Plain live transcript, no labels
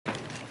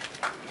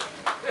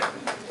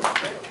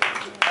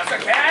Mr.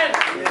 Ken!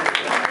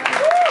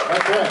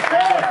 That's right.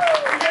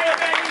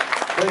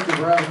 Thank you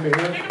for having me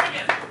here.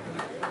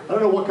 I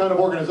don't know what kind of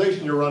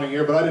organization you're running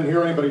here, but I didn't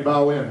hear anybody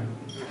bow in.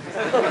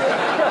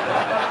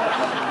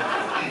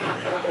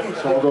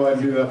 So I'll go ahead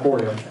and do that for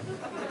you.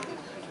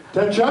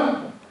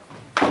 Attention!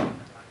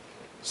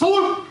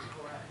 Salute!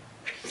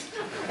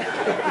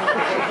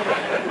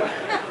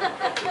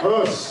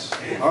 Us.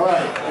 All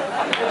right.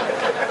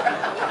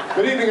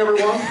 Good evening,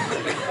 everyone.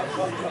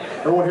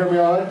 Everyone hear me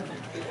all right?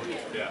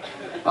 Yeah.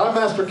 I'm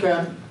Master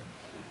Ken,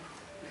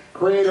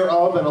 creator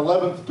of an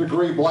 11th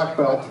degree black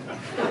belt,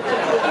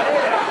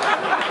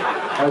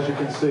 as you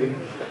can see,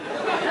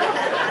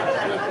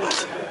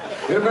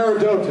 in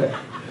Ameri-Do-Te,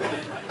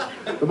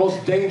 the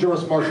most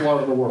dangerous martial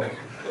art in the world.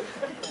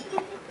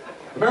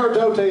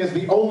 Ameri-Do-Te is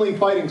the only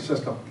fighting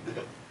system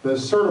that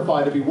is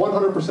certified to be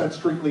 100%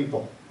 street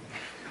lethal,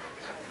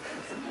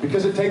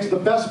 because it takes the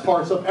best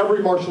parts of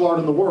every martial art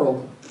in the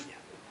world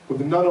with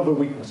none of the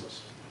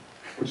weaknesses,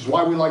 which is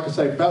why we like to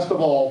say best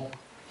of all,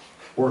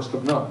 worst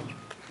of none.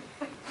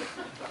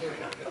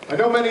 I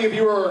know many of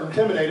you are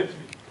intimidated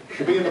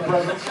to be in the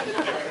presence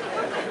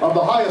of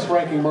the highest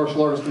ranking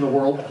martial artist in the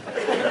world.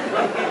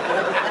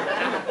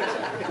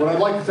 What I'd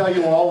like to tell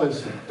you all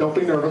is, don't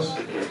be nervous.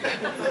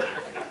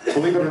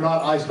 Believe it or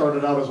not, I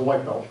started out as a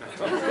white belt.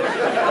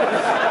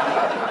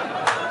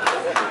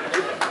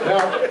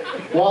 Now,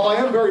 while I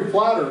am very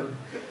flattered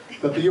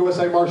that the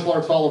USA Martial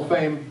Arts Hall of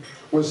Fame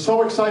was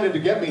so excited to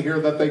get me here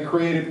that they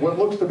created what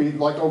looks to be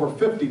like over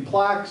 50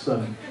 plaques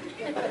and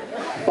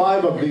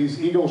 5 of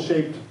these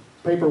eagle-shaped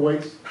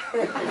paperweights.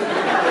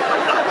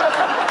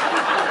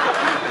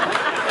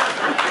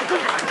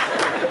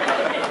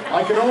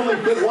 I can only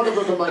fit one of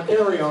them in my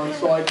carry-on,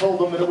 so I told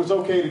them that it was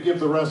okay to give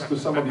the rest to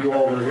some of you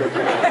all that are here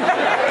today.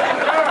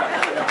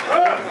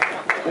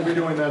 We'll be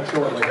doing that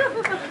shortly.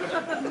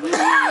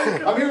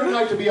 I'm here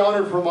tonight to be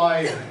honored for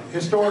my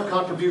historic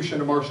contribution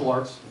to martial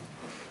arts.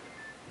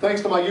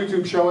 Thanks to my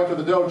YouTube show, Enter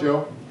the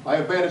Dojo, I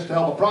have managed to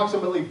help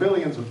approximately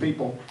billions of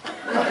people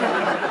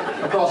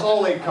across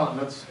all 8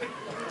 continents. Which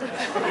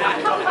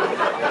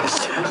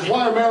is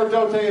why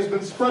Ameri-Do-Te has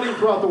been spreading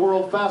throughout the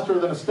world faster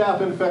than a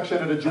staph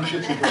infection at a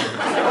jiu-jitsu clinic.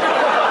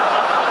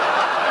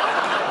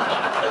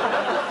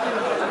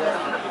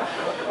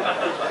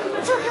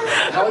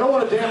 Now, I don't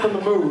want to dampen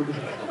the mood,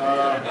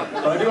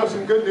 but I do have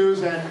some good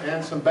news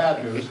and some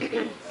bad news.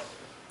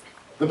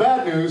 The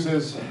bad news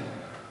is,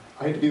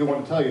 I hate to be the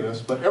one to tell you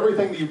this, but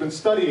everything that you've been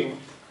studying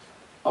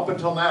up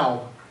until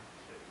now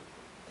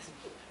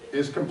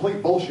is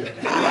complete bullshit.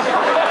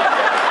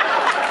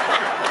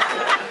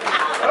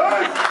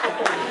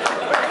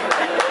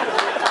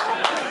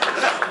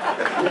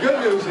 The good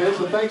news is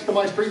that thanks to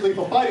my street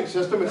lethal fighting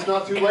system, it's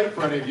not too late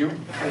for any of you. In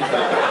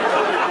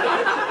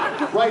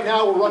fact, right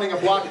now we're running a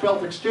black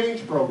belt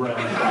exchange program.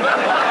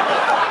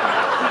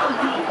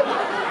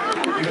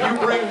 If you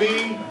bring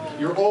me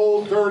your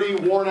old, dirty,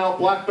 worn-out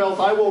black belt,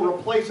 I will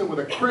replace it with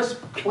a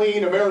crisp,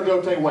 clean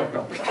Ameri-Do-Te white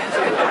belt.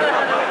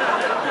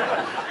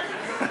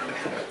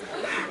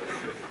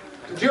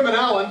 To Jim and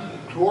Alan,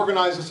 who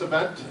organized this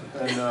event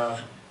and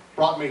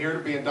brought me here to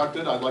be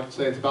inducted, I'd like to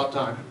say it's about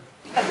time.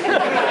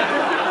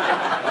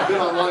 I've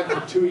been online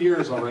for 2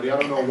 years already. I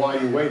don't know why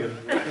you waited.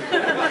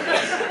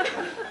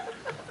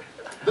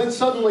 Then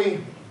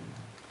suddenly,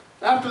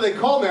 after they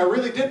called me, I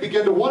really did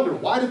begin to wonder,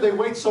 why did they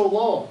wait so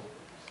long?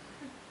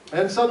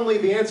 And suddenly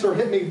the answer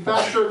hit me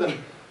faster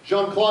than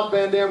Jean-Claude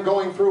Van Damme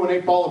going through an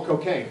 8-ball of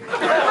cocaine.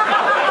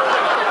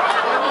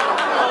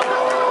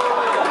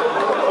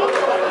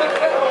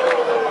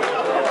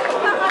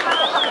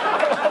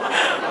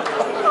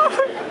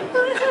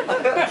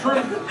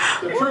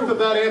 The truth of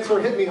that answer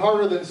hit me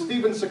harder than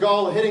Steven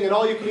Seagal hitting an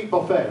all-you-can-eat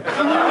buffet.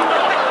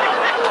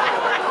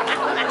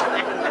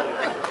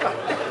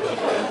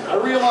 I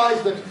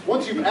realized that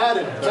once you've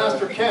added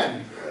Master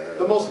Ken,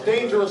 the most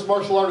dangerous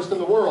martial artist in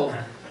the world,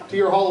 to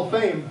your Hall of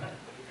Fame,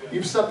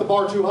 you've set the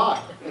bar too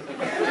high.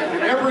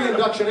 Every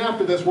induction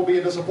after this will be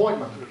a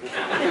disappointment.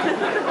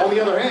 On the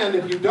other hand,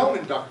 if you don't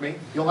induct me,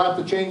 you'll have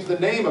to change the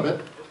name of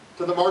it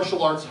to the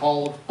Martial Arts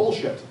Hall of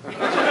Bullshit.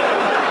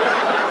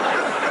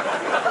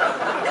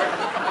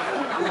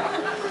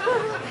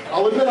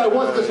 I'll admit I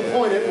was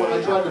disappointed when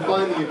I tried to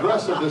find the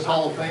address of this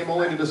Hall of Fame,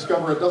 only to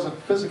discover it doesn't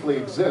physically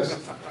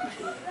exist.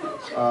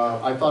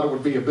 I thought it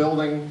would be a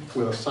building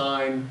with a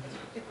sign,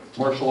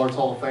 Martial Arts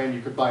Hall of Fame.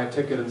 You could buy a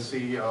ticket and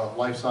see a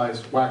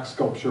life-size wax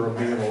sculpture of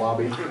me in the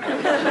lobby.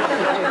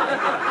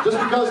 Just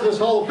because this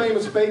Hall of Fame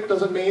is fake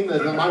doesn't mean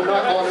that I'm not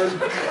honored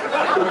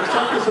to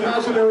accept this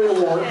imaginary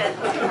award.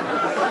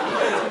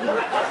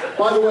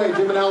 By the way,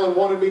 Jim and Alan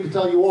wanted me to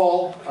tell you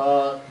all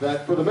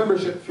that for the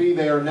membership fee,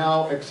 they are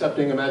now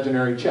accepting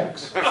imaginary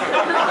checks.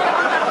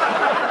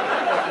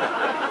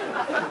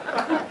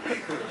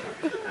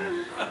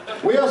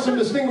 We have some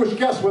distinguished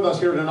guests with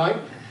us here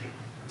tonight.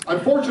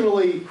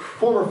 Unfortunately,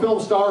 former film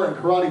star and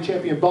karate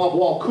champion Bob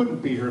Wall couldn't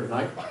be here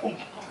tonight.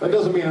 That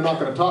doesn't mean I'm not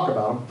going to talk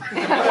about him.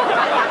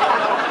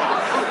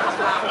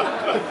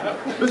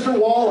 Mr.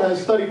 Wall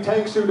has studied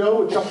Tang Soo Do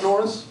with Chuck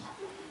Norris.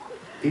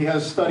 He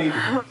has studied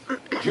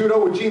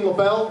Judo with Gene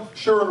LaBelle,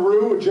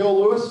 Shuren-Ryu with Joe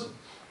Louis,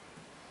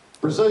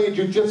 Brazilian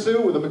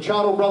Jiu-Jitsu with the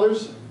Machado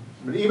brothers.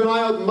 And even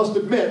I must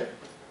admit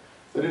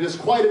that it is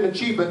quite an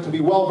achievement to be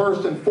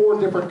well-versed in 4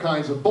 different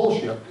kinds of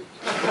bullshit.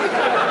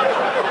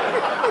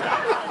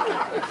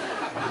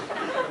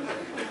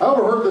 I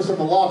overheard this in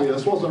the lobby.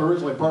 This wasn't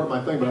originally part of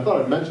my thing, but I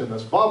thought I'd mention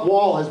this. Bob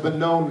Wall has been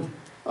known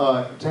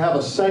to have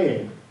a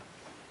saying.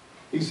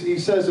 He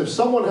says if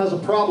someone has a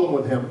problem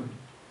with him,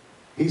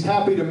 he's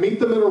happy to meet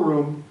them in a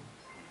room,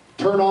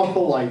 turn off the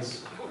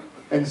lights,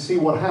 and see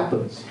what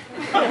happens.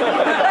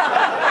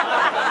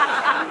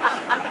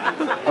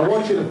 I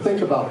want you to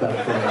think about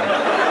that for a minute.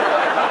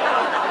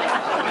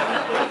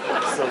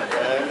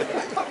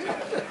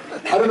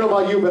 I don't know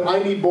about you, but I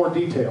need more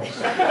details.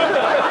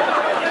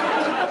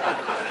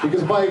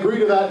 Because if I agree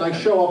to that and I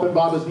show up and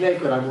Bob is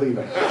naked, I'm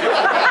leaving.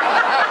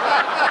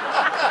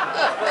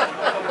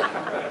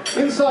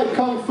 Inside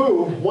Kung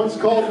Fu once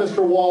called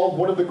Mr. Wall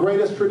one of the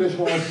greatest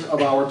traditionalists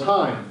of our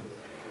time.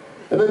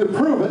 And then to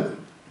prove it,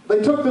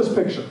 they took this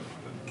picture.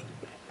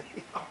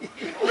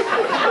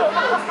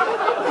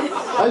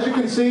 As you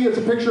can see, it's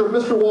a picture of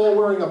Mr. Wall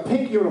wearing a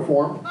pink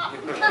uniform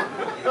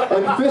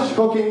and fish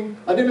hooking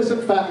an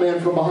innocent fat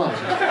man from behind.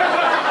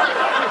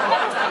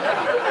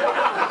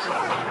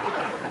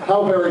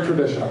 How very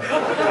traditional.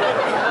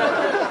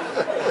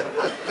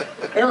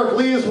 Eric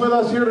Lee is with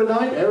us here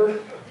tonight.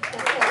 Eric. Yeah.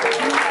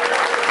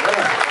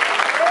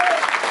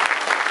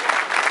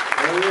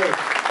 There he is.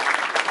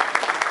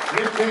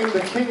 Nicknamed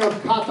the King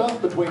of Kata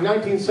between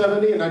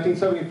 1970 and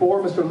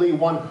 1974, Mr. Lee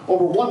won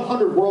over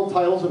 100 world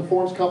titles in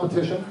forms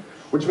competition,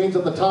 which means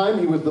at the time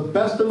he was the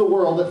best in the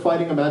world at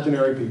fighting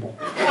imaginary people.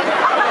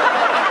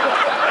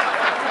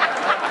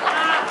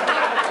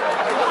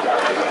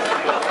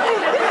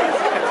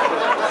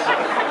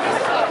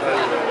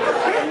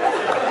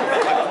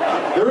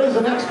 There is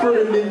an expert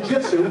in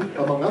ninjutsu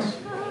among us.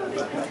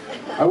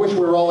 I wish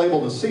we were all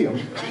able to see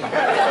him.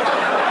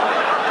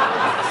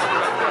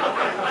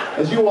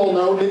 As you all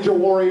know, ninja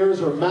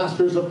warriors are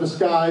masters of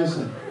disguise,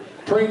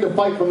 trained to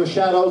fight from the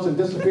shadows and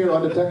disappear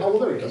undetected. Oh, well,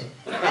 there he is.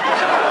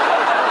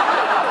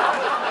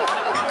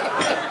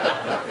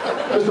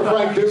 Mr.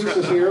 Frank Dukes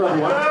is here,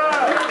 everyone.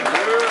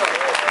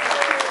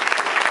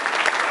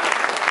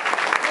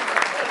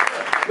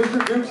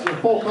 Mr. Dukes is a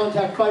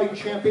full-contact fighting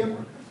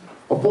champion,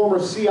 a former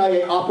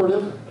CIA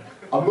operative,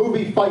 a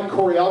movie fight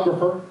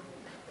choreographer,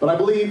 but I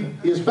believe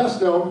he is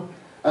best known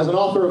as an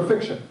author of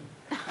fiction.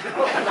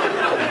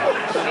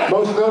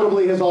 Most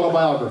notably his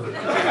autobiography.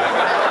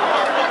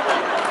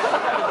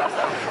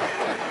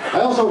 I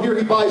also hear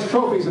he buys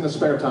trophies in his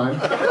spare time,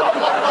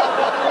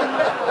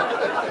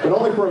 but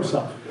only for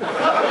himself.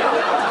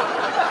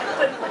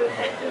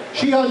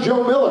 Shihan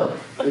Joe Miller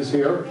is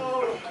here.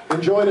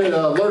 Enjoyed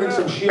learning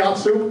some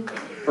shiatsu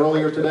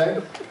earlier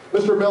today.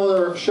 Mr.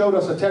 Miller showed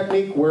us a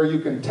technique where you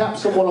can tap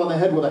someone on the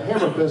head with a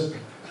hammer fist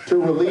to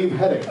relieve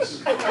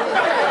headaches.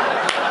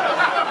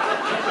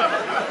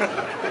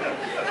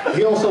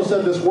 He also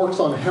said this works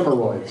on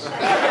hemorrhoids.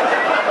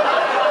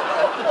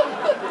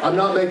 I'm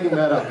not making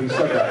that up, he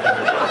said that.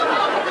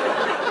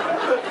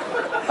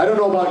 I don't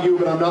know about you,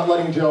 but I'm not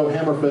letting Joe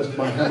hammer fist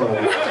my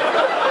hemorrhoids.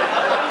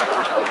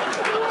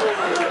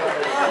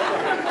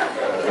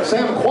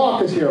 Sam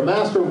Kwok is here,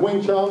 master of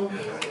Wing Chun.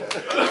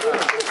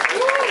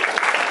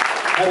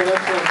 Had an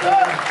excellent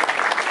time.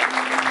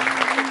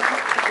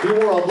 He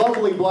wore a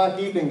lovely black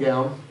evening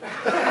gown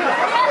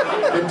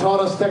and taught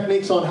us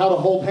techniques on how to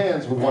hold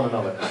hands with one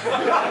another.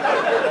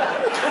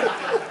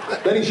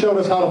 Then he showed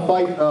us how to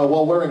fight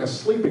while wearing a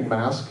sleeping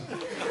mask,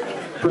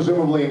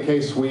 presumably in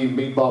case we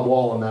meet Bob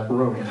Wall in that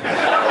room.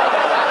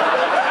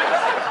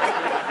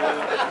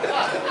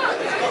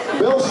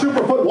 Bill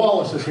Superfoot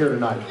Wallace is here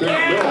tonight. Bill.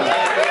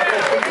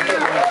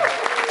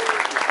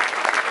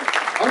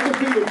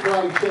 Undefeated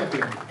karate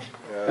champion.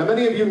 And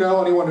many of you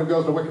know, anyone who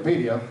goes to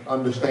Wikipedia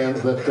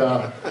understands that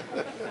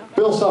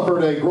Bill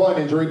suffered a groin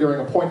injury during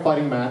a point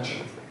fighting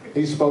match.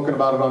 He's spoken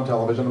about it on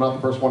television. I'm not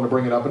the first one to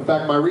bring it up. In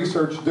fact,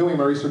 doing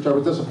my research, I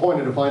was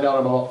disappointed to find out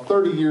I'm about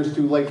 30 years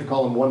too late to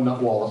call him One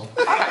Nut Wallace.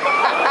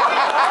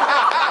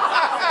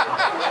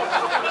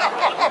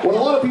 What a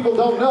lot of people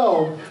don't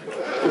know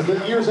is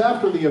that years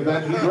after the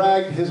event, he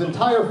dragged his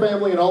entire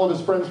family and all of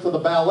his friends to the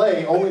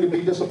ballet, only to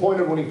be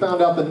disappointed when he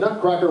found out that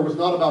Nutcracker was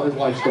not about his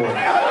life story.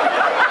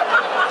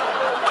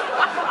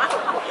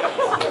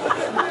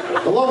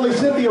 The lovely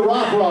Cynthia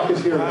Rothrock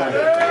is here tonight.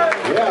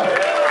 Yeah.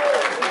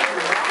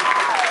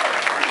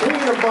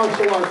 Queen of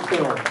martial arts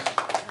films.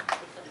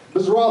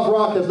 Ms.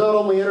 Rothrock has not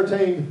only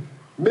entertained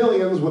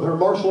millions with her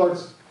martial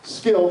arts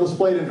skill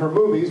displayed in her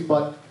movies,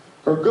 but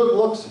her good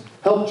looks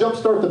helped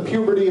jumpstart the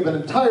puberty of an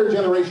entire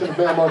generation of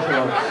male martial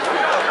artists.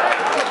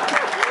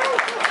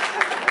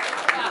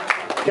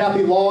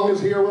 Kathy Long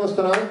is here with us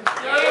tonight.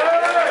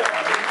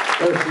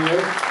 There she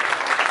is.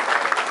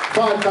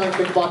 5-time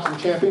kickboxing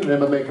champion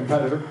and MMA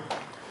competitor.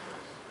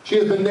 She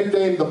has been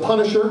nicknamed the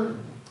Punisher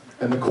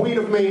and the Queen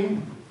of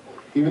Mean,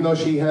 even though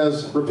she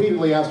has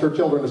repeatedly asked her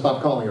children to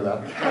stop calling her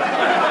that.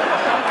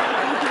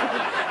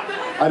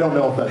 I don't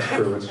know if that's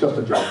true, it's just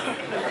a joke.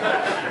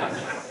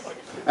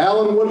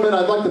 Alan Woodman,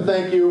 I'd like to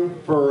thank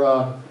you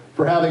for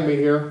having me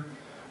here.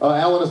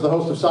 Alan is the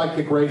host of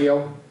Sidekick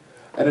Radio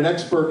and an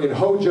expert in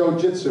Hojo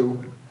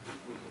Jitsu.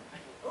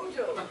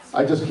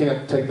 I just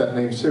can't take that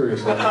name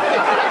seriously.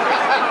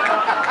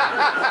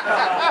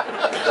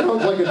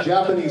 Sounds like a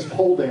Japanese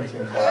pole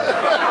dancing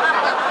class.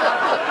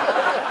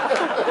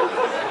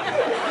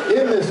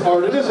 In this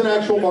art, it is an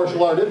actual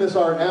martial art. In this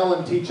art,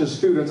 Alan teaches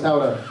students how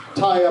to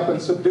tie up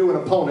and subdue an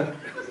opponent.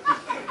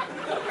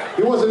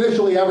 He was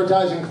initially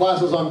advertising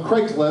classes on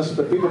Craigslist,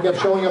 but people kept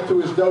showing up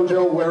to his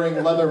dojo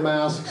wearing leather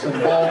masks and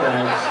ball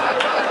bags.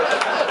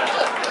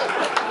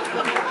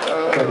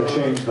 Try to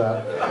change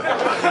that.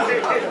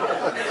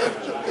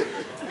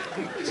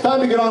 It's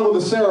time to get on with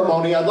the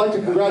ceremony. I'd like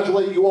to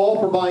congratulate you all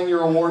for buying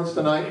your awards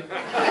tonight.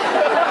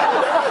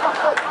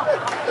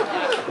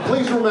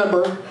 Please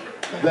remember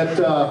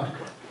that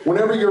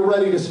whenever you're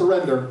ready to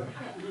surrender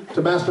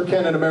to Master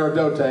Ken and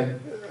Ameri-Do-Te,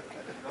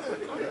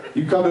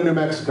 you come to New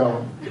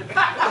Mexico,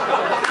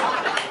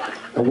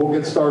 and we'll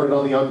get started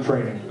on the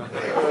untraining.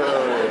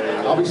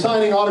 I'll be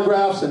signing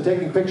autographs and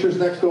taking pictures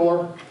next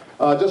door.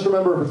 Just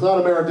remember, if it's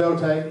not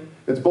Ameri-Do-Te,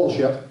 it's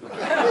bullshit.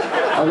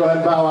 I'll go ahead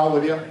and bow out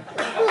with you.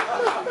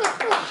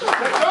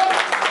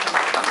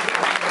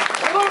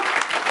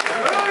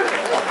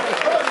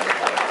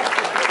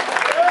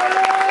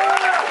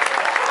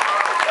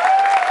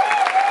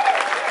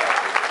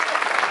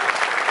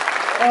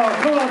 Oh,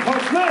 come on,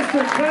 folks.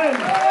 Master Ken.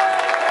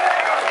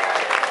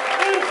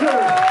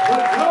 Enter.